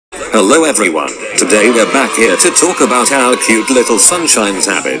Hello everyone, today we're back here to talk about our cute little sunshine's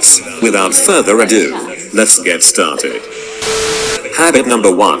habits. Without further ado, let's get started. Habit number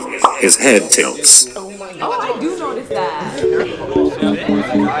 1, his head tilts. Oh, I do notice that.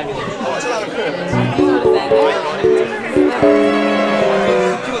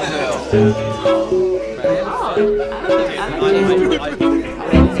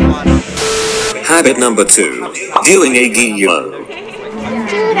 Habit number 2, doing a guillot.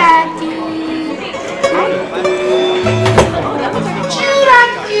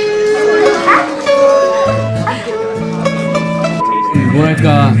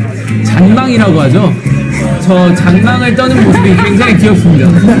 뭐랄까 장망이라고 하죠. 저 장망을 떠는 모습이 굉장히 귀엽습니다.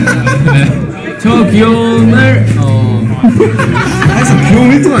 네. 저 귀여움을 항상 귀여움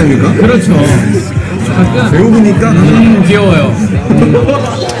 1등 아닙니까? 그렇죠. 가끔 배우니까 귀여워요.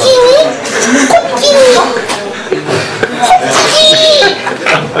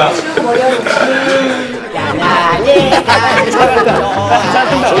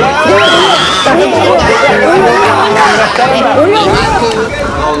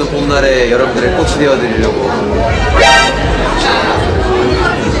 오늘 봄날에 여러분들의 꽃이 되어드리려고.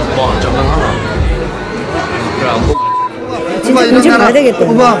 정강하나? 그래 안 보. 오빠 일어나라.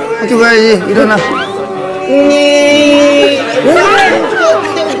 오빠 학교 가야지. 일어나.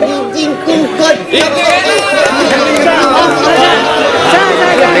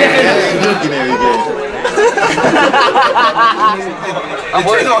 아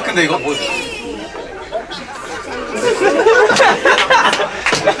머리도 막힌데 이거 뭐?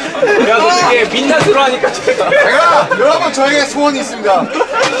 야, 솔직히 민나 들어가니까 제가 여러분 저에게 소원이 있습니다.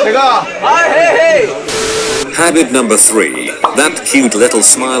 제가 헤이. Habit number 3, that cute little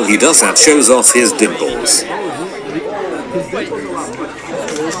smile he does that shows off his dimples.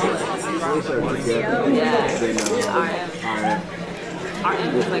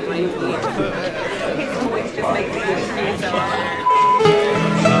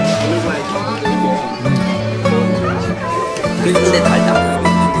 근데 달다.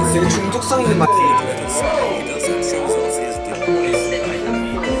 되게 중독성 있는 맛.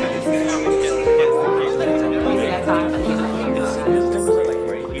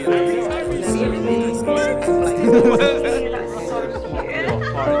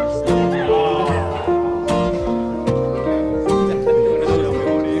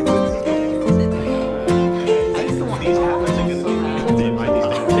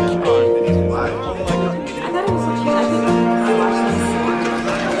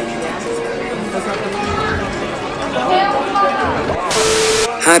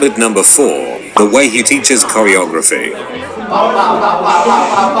 Habit number 4, the way he teaches choreography.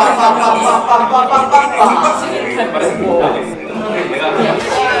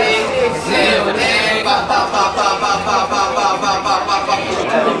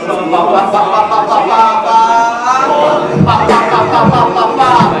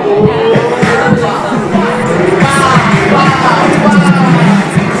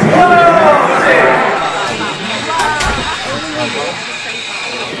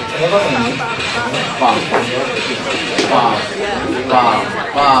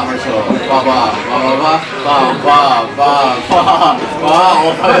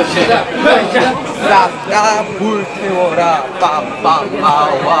 나 불태워라 빰빰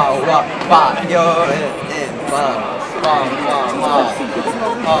와와와 파열의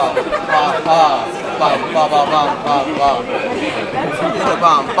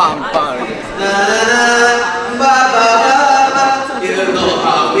You know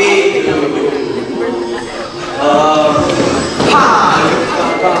how we do.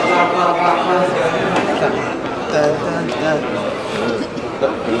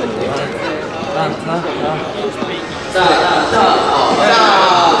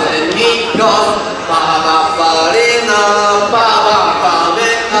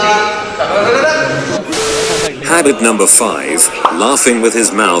 Habit number 5, laughing with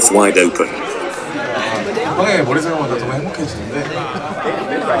his mouth wide open. 형의 머리 생각보다 너무 행복해지는데.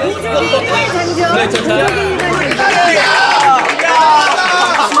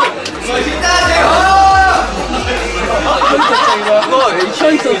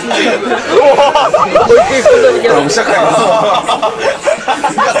 그럼 시작할까?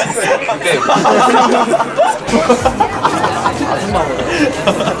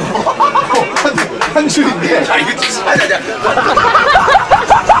 한 줄인데. 아 이거 진짜 아니야.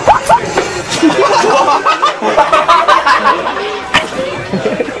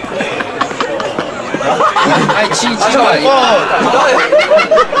 아니 진짜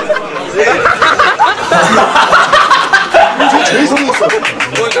제일 성의 있어.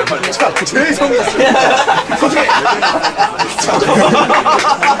 제일 성의 있어.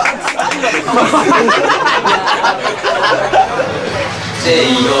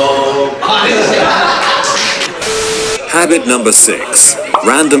 Habit number 6.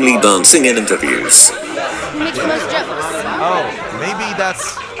 Randomly dancing in interviews. Oh, maybe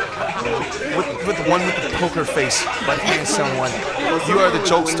that's with the one with the poker face, but hitting someone. You are the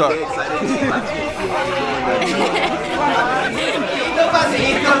joke star.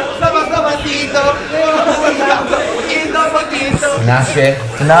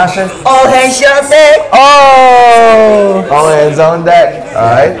 Nashe. All hands on deck. Oh. All hands on deck.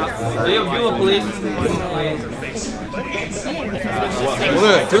 Alright.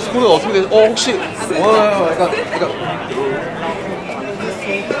 오늘 드레스 코드 어떻게 되죠? 혹시 참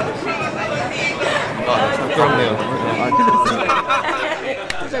부럽네요.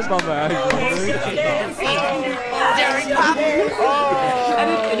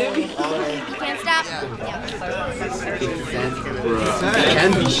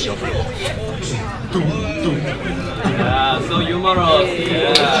 So humorous.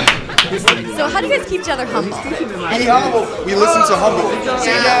 Yeah. So how do you guys keep each other humble? We listen to Humble.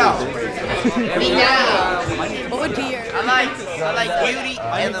 What would be your... I like beauty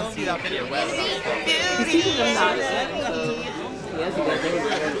and then see that video.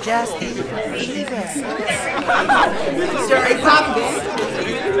 Just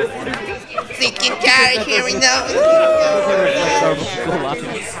Thinking carry here we know.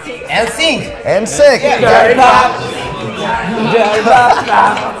 and sing. And sick. Dirty pop.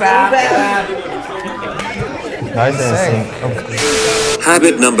 Nice and sing.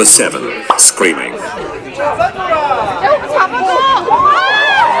 Habit number 7. Screaming.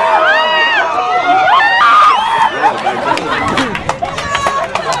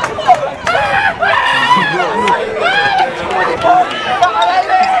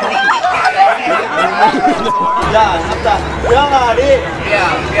 야, 잡자. 병아리.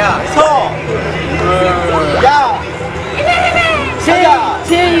 소. 야.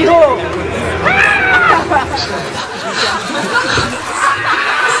 제2호.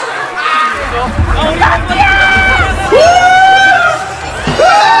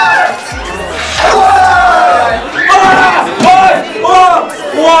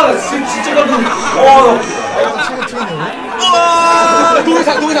 와, 진짜 깜짝. 동영상.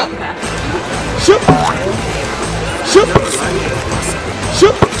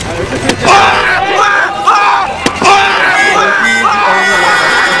 슛.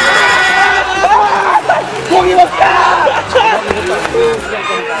 고기 먹자.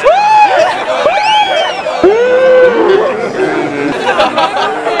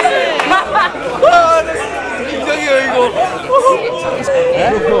 긴장해요 이거.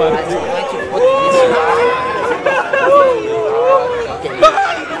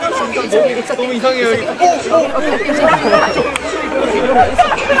 너무 이상해요 이거.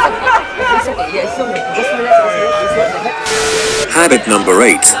 Habit number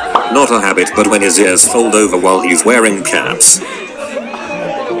 8. Not a habit, but when his ears fold over while he's wearing caps.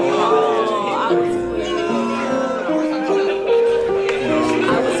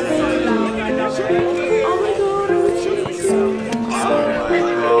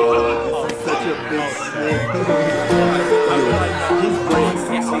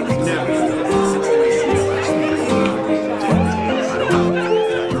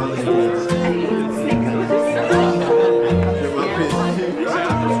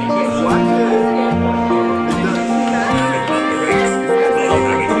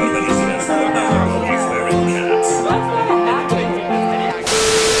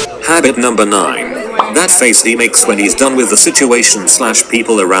 Habit number 9. That face he makes when he's done with the situation /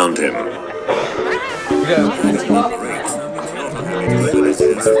 people around him.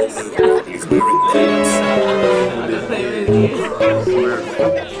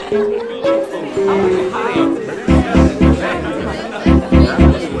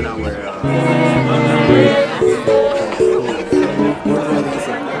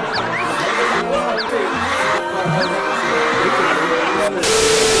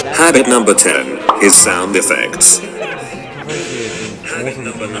 Habit number 10. His sound effects. Habit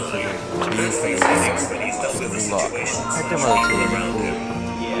number 9. That face he makes when he's done with the situation / people around him.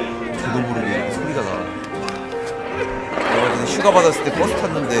 저도 모르게 소리가 나. 내가 전에 휴가 받았을 때 버스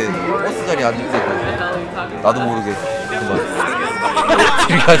탔는데 버스 자리에 앉을 때도 나도 모르게 그만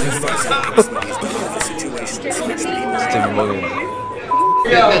들려가지고 진짜 민망해.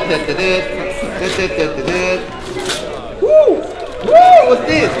 What's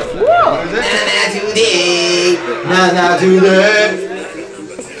this? 나나 주네.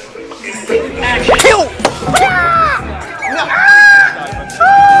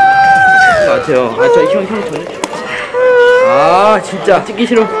 같아요. 형 전에. 아, 진짜 찍기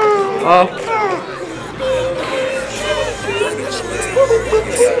싫어. 아.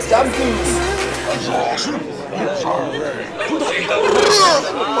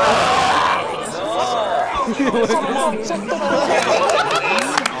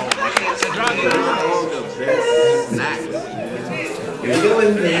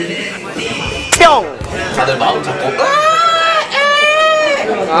 다들 마음 잡고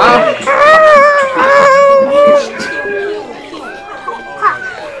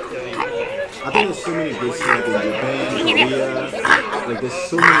I think there's so many great stuff in Japan, Korea. Like there's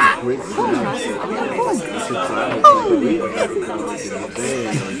so many great stuff.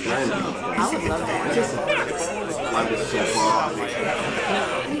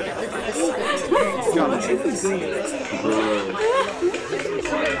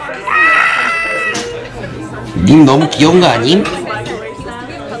 님 너무 귀여운 거 아님?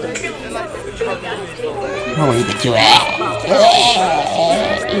 이거 좋아.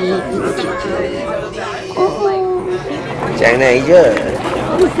 장난이죠?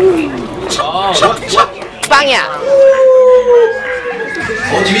 빵이야.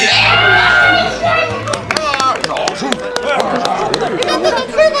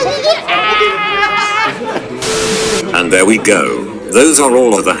 And there we go. Those are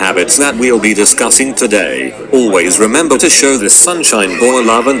all of the habits that we'll be discussing today. Always remember to show this sunshine boy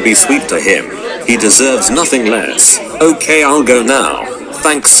love and be sweet to him. He deserves nothing less. Okay, I'll go now.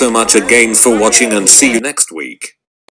 Thanks so much again for watching and see you next week.